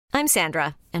I'm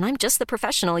Sandra, and I'm just the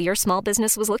professional your small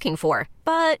business was looking for.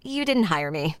 But you didn't hire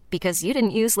me because you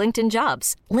didn't use LinkedIn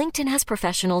Jobs. LinkedIn has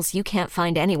professionals you can't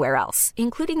find anywhere else,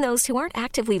 including those who aren't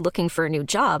actively looking for a new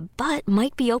job, but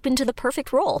might be open to the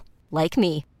perfect role, like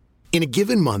me. In a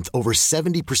given month, over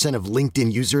 70% of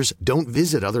LinkedIn users don't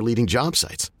visit other leading job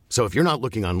sites. So if you're not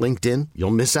looking on LinkedIn,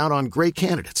 you'll miss out on great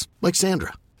candidates like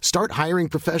Sandra. Start hiring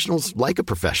professionals like a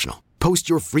professional. Post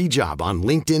your free job on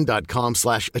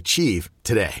linkedin.com/achieve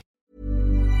today.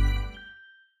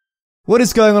 What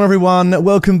is going on, everyone?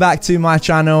 Welcome back to my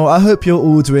channel. I hope you're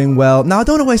all doing well. Now, I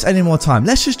don't want to waste any more time.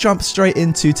 Let's just jump straight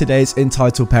into today's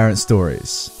entitled parent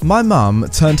stories. My mum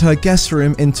turned her guest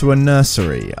room into a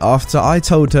nursery after I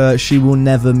told her she will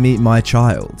never meet my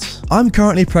child. I'm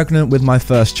currently pregnant with my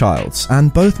first child,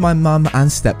 and both my mum and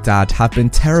stepdad have been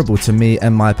terrible to me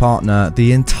and my partner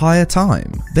the entire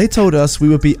time. They told us we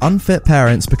would be unfit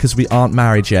parents because we aren't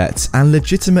married yet, and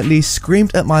legitimately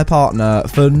screamed at my partner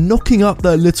for knocking up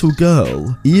their little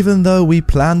girl, even though we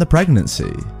planned the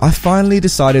pregnancy. I finally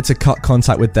decided to cut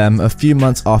contact with them a few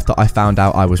months after I found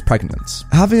out I was pregnant.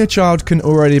 Having a child can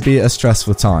already be a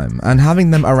stressful time, and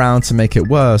having them around to make it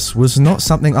worse was not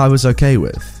something I was okay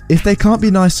with. If they can't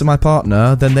be nice to my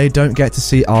partner, then they don't get to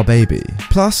see our baby.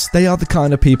 Plus, they are the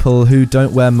kind of people who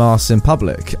don't wear masks in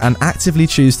public and actively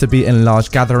choose to be in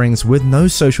large gatherings with no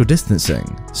social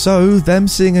distancing. So, them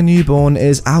seeing a newborn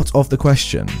is out of the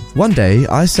question. One day,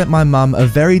 I sent my mum a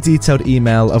very detailed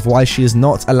email of why she is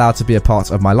not allowed to be a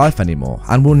part of my life anymore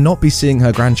and will not be seeing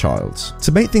her grandchild.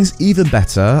 To make things even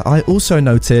better, I also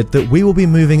noted that we will be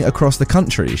moving across the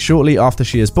country shortly after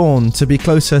she is born to be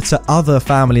closer to other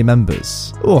family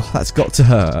members. Oh, that's got to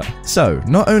hurt. So,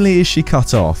 not only is she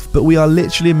cut off, but we are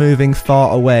literally moving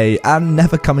far away and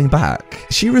never coming back.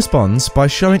 She responds by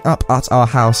showing up at our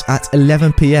house at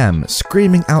 11 PM,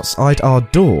 screaming outside our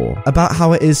door about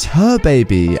how it is her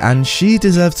baby and she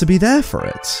deserves to be there for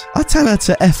it. I tell her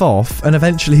to F off and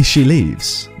eventually she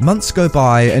leaves. Months go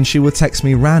by and she will text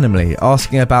me randomly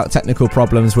asking about technical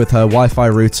problems with her Wi-Fi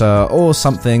router or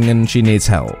something and she needs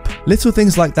help. Little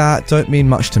things like that don't mean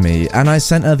much to me, and I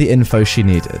sent her the info she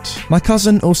needed. My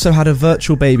cousin also had a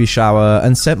virtual baby shower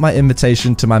and sent my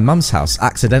invitation to my mum's house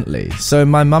accidentally, so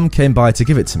my mum came by to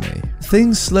give it to me.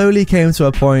 Things slowly came to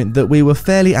a point that we were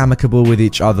fairly amicable with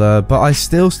each other, but I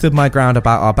still stood my ground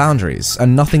about our boundaries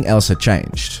and nothing else had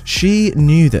changed. She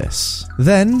knew this.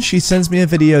 Then she sends me a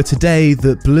video today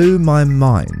that blew my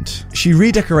mind. She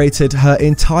redecorated her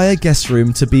entire guest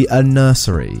room to be a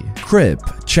nursery. Crib,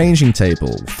 changing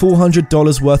table,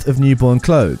 $400 worth of newborn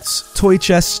clothes, toy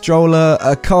chest, stroller,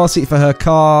 a car seat for her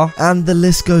car, and the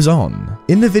list goes on.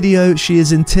 In the video, she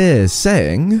is in tears,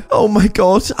 saying, "Oh my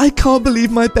god, I can't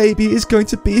believe my baby is going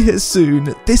to be here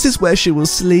soon. This is where she will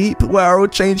sleep, where I will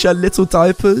change her little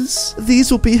diapers. These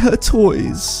will be her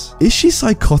toys." Is she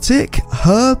psychotic?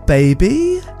 Her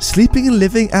baby? Sleeping and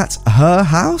living at her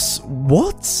house?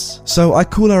 What? So I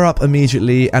call her up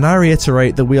immediately and I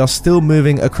reiterate that we are still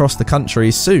moving across the country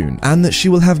soon and that she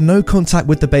will have no contact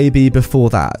with the baby before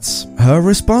that. Her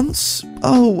response?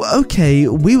 "Oh, okay,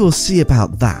 we will see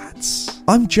about that."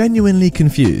 I'm genuinely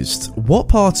confused. What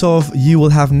part of "you will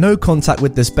have no contact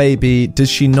with this baby" does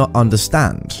she not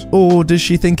understand? Or does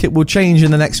she think it will change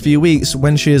in the next few weeks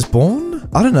when she is born?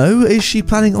 I don't know, is she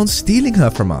planning on stealing her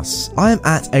from us? I am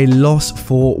at a loss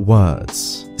for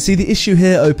words. See, the issue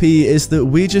here, OP, is that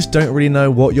we just don't really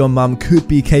know what your mum could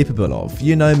be capable of.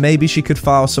 You know, maybe she could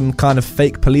file some kind of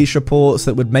fake police reports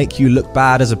that would make you look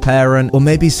bad as a parent, or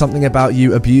maybe something about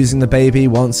you abusing the baby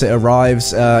once it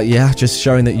arrives. Just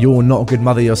showing that you're not a good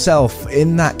mother yourself.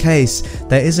 In that case,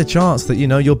 there is a chance that, you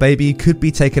know, your baby could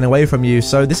be taken away from you.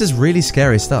 So this is really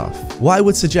scary stuff. What I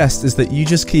would suggest is that you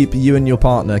just keep you and your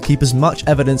partner, keep as much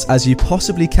evidence as you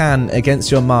possibly can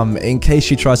against your mum in case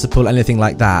she tries to pull anything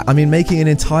like that. I mean, making an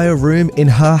entire room in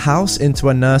her house into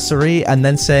a nursery and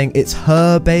then saying it's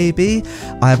her baby,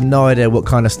 I have no idea what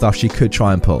kind of stuff she could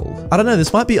try and pull. I don't know,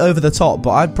 this might be over the top, but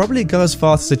I'd probably go as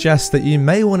far to suggest that you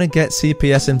may want to get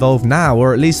CPS involved now,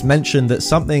 or at least mention that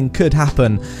something could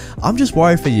happen. I'm just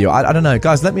worried for you. I don't know.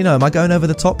 Guys, let me know. Am I going over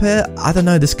the top here? I don't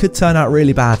know. This could turn out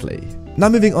really badly. Now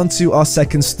moving on to our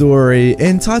second story.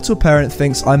 Entitled parent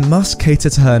thinks I must cater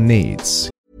to her needs.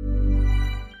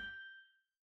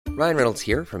 Ryan Reynolds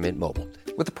here from Mint Mobile.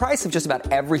 With the price of just about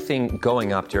everything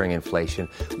going up during inflation,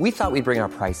 we thought we'd bring our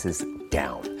prices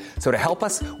down. So to help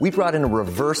us, we brought in a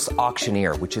reverse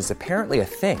auctioneer, which is apparently a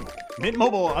thing. Mint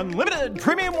Mobile Unlimited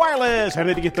Premium Wireless. How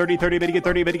to get 30, 30, how to get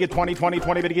 30, how to get 20, 20,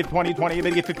 20, how to get 20, 20, how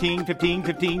to get 15, 15,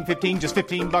 15, 15, just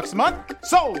 $15 a month?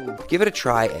 Sold! Give it a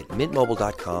try at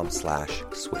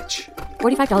mintmobile.com/switch.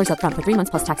 $45 up front for 3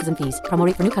 months plus taxes and fees. Promo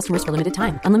rate for new customers for limited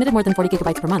time. Unlimited more than 40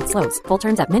 gigabytes per month. Slows full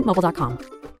terms at mintmobile.com.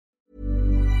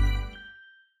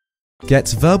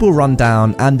 Gets verbal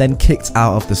rundown and then kicked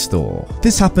out of the store.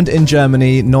 This happened in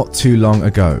Germany not too long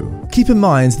ago. Keep in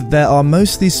mind that there are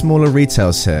mostly smaller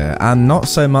retails here and not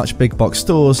so much big box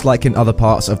stores like in other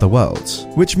parts of the world,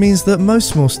 which means that most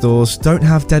small stores don't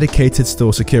have dedicated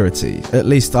store security. At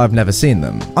least I've never seen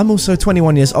them. I'm also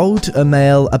 21 years old, a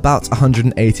male, about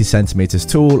 180 centimeters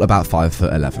tall, about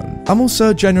 5'11". I'm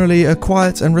also generally a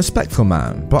quiet and respectful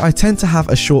man, but I tend to have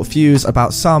a short fuse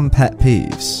about some pet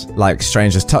peeves, like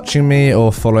strangers touching me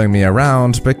or following me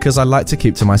around, because I like to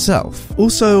keep to myself.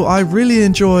 Also, I really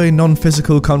enjoy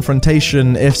non-physical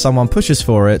confrontation if someone pushes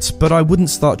for it, but I wouldn't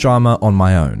start drama on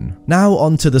my own. Now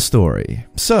on to the story.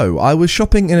 So, I was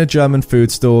shopping in a German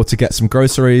food store to get some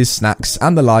groceries, snacks,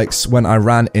 and the likes when I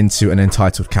ran into an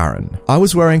entitled Karen. I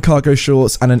was wearing cargo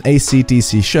shorts and an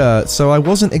AC/DC shirt, so I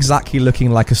wasn't exactly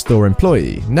looking like a store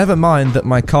employee, never mind that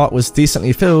my cart was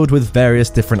decently filled with various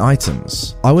different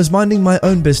items. I was minding my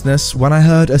own business when I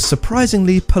heard a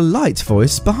surprisingly polite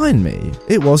voice behind me.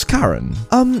 It was Karen.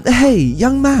 Hey,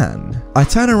 young man. I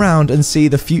turn around and see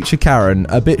the future Karen,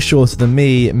 a bit shorter than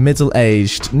me,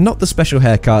 middle-aged, not the special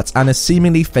haircut, and a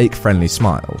seemingly fake friendly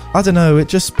smile. I don't know, it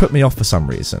just put me off for some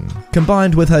reason.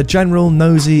 Combined with her general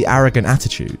nosy, arrogant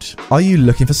attitude. Are you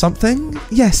looking for something?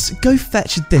 Yes, go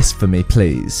fetch this for me,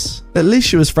 please. At least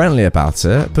she was friendly about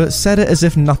it, but said it as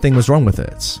if nothing was wrong with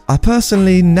it. I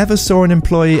personally never saw an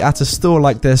employee at a store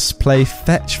like this play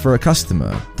fetch for a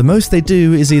customer. The most they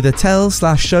do is either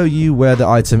tell/show you where the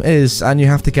item is and you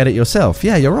have to get it yourself.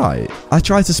 Yeah, you're right. I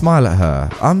tried to smile at her.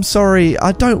 I'm sorry,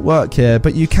 I don't work here,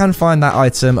 but you can find that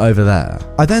item over there.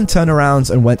 I then turned around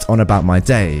and went on about my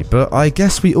day, but I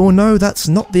guess we all know that's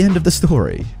not the end of the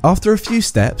story. After a few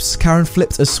steps, Karen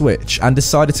flipped a switch and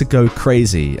decided to go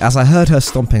crazy as I heard her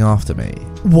stomping after me.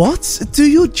 What? Do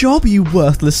your job, you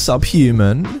worthless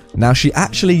subhuman? Now, she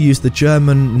actually used the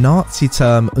German Nazi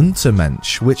term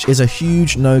Untermensch, which is a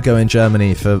huge no-go in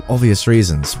Germany for obvious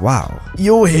reasons. Wow.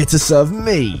 You're here to serve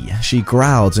me, she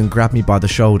growled and grabbed me by the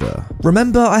shoulder.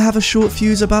 Remember, I have a short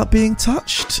fuse about being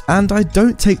touched, and I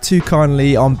don't take too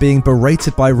kindly on being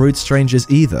berated by rude strangers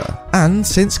either. And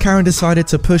since Karen decided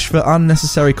to push for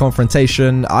unnecessary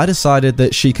confrontation, I decided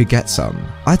that she could get some.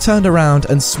 I turned around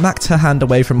and smacked her hand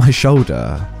away from my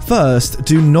shoulder. First,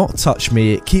 do not touch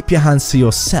me, keep your hands to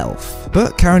yourself.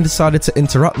 But Karen decided to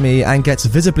interrupt me and gets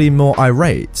visibly more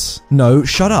irate. No,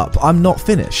 shut up, I'm not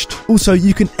finished. Also,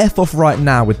 you can F off right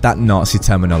now with that Nazi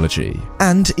terminology.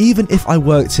 And even if I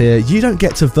worked here, you don't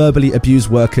get to verbally abuse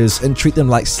workers and treat them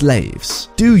like slaves.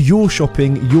 Do your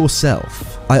shopping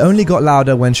yourself. I only got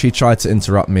louder when she tried to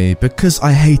interrupt me because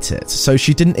I hate it, so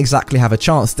she didn't exactly have a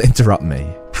chance to interrupt me.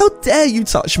 How dare you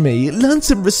touch me? Learn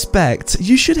some respect.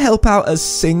 You should help out a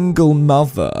single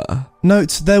mother.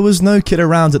 Note, there was no kid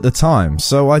around at the time,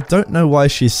 so I don't know why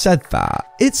she said that.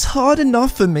 It's hard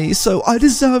enough for me, so I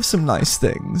deserve some nice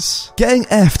things. Getting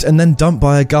effed and then dumped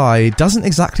by a guy doesn't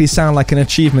exactly sound like an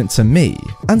achievement to me,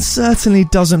 and certainly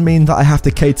doesn't mean that I have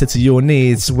to cater to your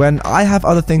needs when I have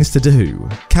other things to do.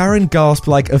 Karen gasped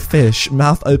like a fish,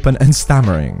 mouth open and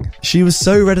stammering. She was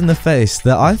so red in the face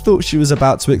that I thought she was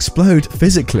about to explode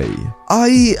physically.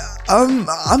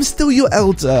 I'm still your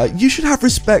elder. You should have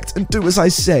respect and do as I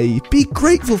say. Be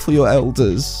grateful for your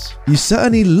elders. You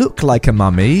certainly look like a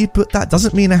mummy, but that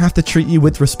doesn't mean I have to treat you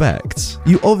with respect.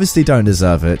 You obviously don't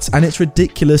deserve it, and it's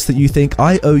ridiculous that you think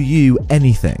I owe you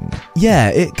anything. Yeah,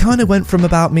 it kind of went from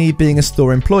about me being a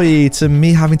store employee to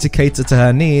me having to cater to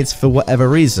her needs for whatever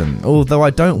reason, although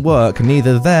I don't work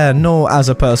neither there nor as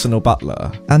a personal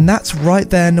butler. And that's right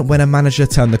then when a manager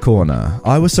turned the corner.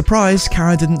 I was surprised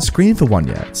Karen didn't scream for one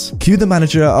yet. Cue the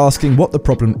manager asking what the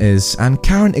problem is, and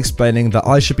Karen explaining that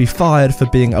I should be fired for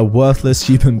being a worthless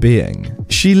human being.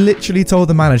 She literally told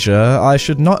the manager I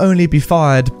should not only be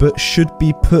fired, but should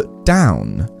be put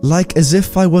down. Like as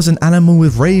if I was an animal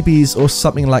with rabies or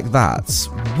something like that.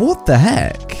 What the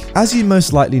heck? As you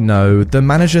most likely know, the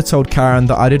manager told Karen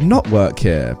that I did not work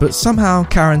here, but somehow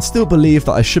Karen still believed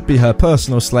that I should be her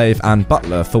personal slave and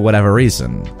butler for whatever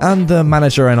reason. And the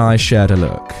manager and I shared a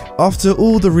look. After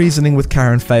all the reasoning with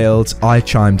Karen failed, I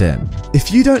chimed in.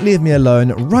 If you don't leave me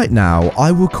alone right now,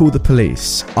 I will call the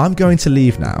police. I'm going to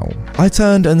leave now. I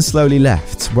turned and slowly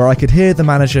left, where I could hear the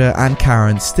manager and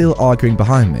Karen still arguing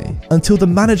behind me. until the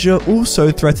manager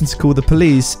also threatened to call the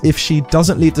police if she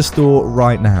doesn't leave the store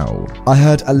right now. I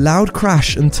heard a loud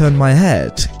crash and turned my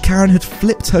head. Karen had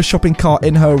flipped her shopping cart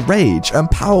in her rage and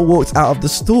power walked out of the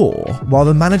store, while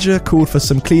the manager called for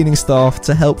some cleaning staff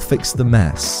to help fix the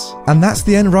mess. And that's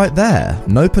the end right there.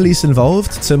 No police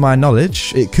involved, to my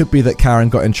knowledge. It could be that Karen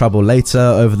got in trouble later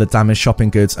over the damaged shopping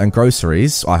goods and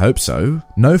groceries. I hope so.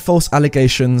 No false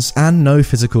allegations and no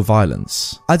physical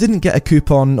violence. I didn't get a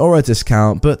coupon or a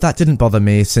discount, but that didn't bother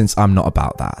me since I'm not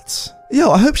about that. Yo,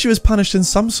 I hope she was punished in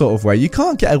some sort of way. You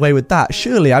can't get away with that,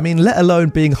 surely. I mean, let alone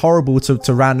being horrible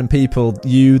to random people,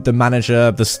 you, the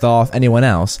manager, the staff, anyone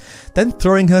else, then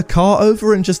throwing her car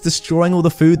over and just destroying all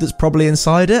the food that's probably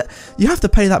inside it. You have to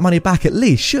pay that money back at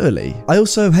least, surely. I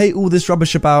also hate all this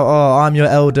rubbish about, oh, I'm your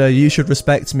elder, you should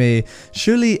respect me.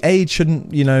 Surely age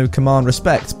shouldn't, command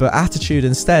respect, but attitude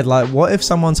instead. Like, what if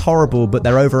someone's horrible but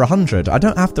they're over 100? I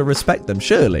don't have to respect them,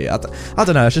 surely. I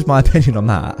don't know, it's just my opinion on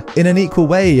that. In an equal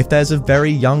way, if there's a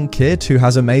very young kid who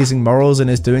has amazing morals and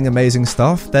is doing amazing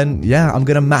stuff, then yeah, I'm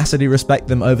gonna massively respect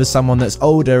them over someone that's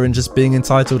older and just being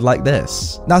entitled like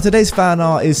this. Now, today's fan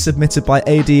art is submitted by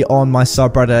AD on my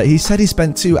subreddit. He said he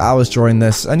spent 2 hours drawing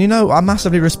this, and I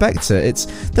massively respect it. It's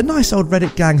the nice old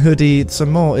Reddit gang hoodie.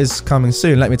 Some more is coming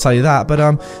soon, let me tell you that. But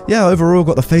yeah, overall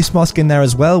got the face mask in there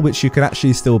as well, which you can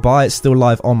actually still buy. It's still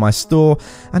live on my store,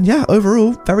 and yeah,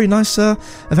 overall very nice, a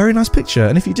very nice picture.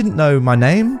 And if you didn't know my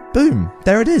name, boom,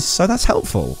 there it is. So that's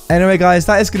helpful. Anyway, guys,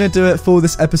 that is going to do it for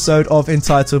this episode of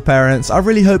Entitled Parents. I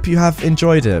really hope you have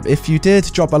enjoyed it. If you did,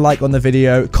 drop a like on the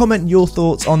video, comment your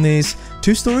thoughts on these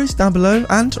 2 stories down below,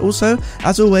 and also,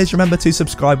 as always, remember to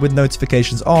subscribe with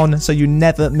notifications on so you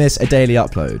never miss a daily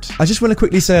upload. I just want to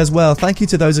quickly say as well, thank you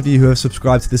to those of you who have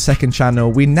subscribed to the second channel.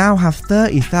 We now have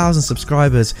 30,000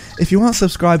 subscribers. If you aren't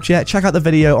subscribed yet, check out the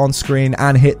video on screen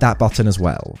and hit that button as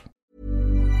well.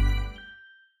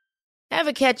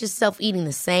 Ever catch yourself eating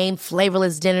the same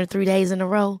flavorless dinner 3 days in a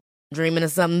row? Dreaming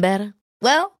of something better?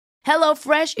 Well,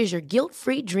 HelloFresh is your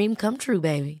guilt-free dream come true,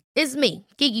 baby. It's me,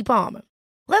 Keke Palmer.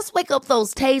 Let's wake up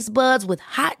those taste buds with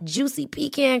hot, juicy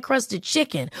pecan-crusted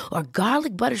chicken or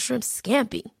garlic butter shrimp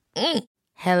scampi.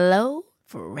 Hello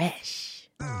Fresh.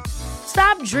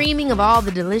 Stop dreaming of all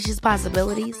the delicious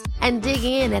possibilities and dig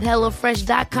in at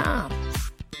HelloFresh.com.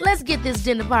 Let's get this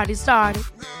dinner party started.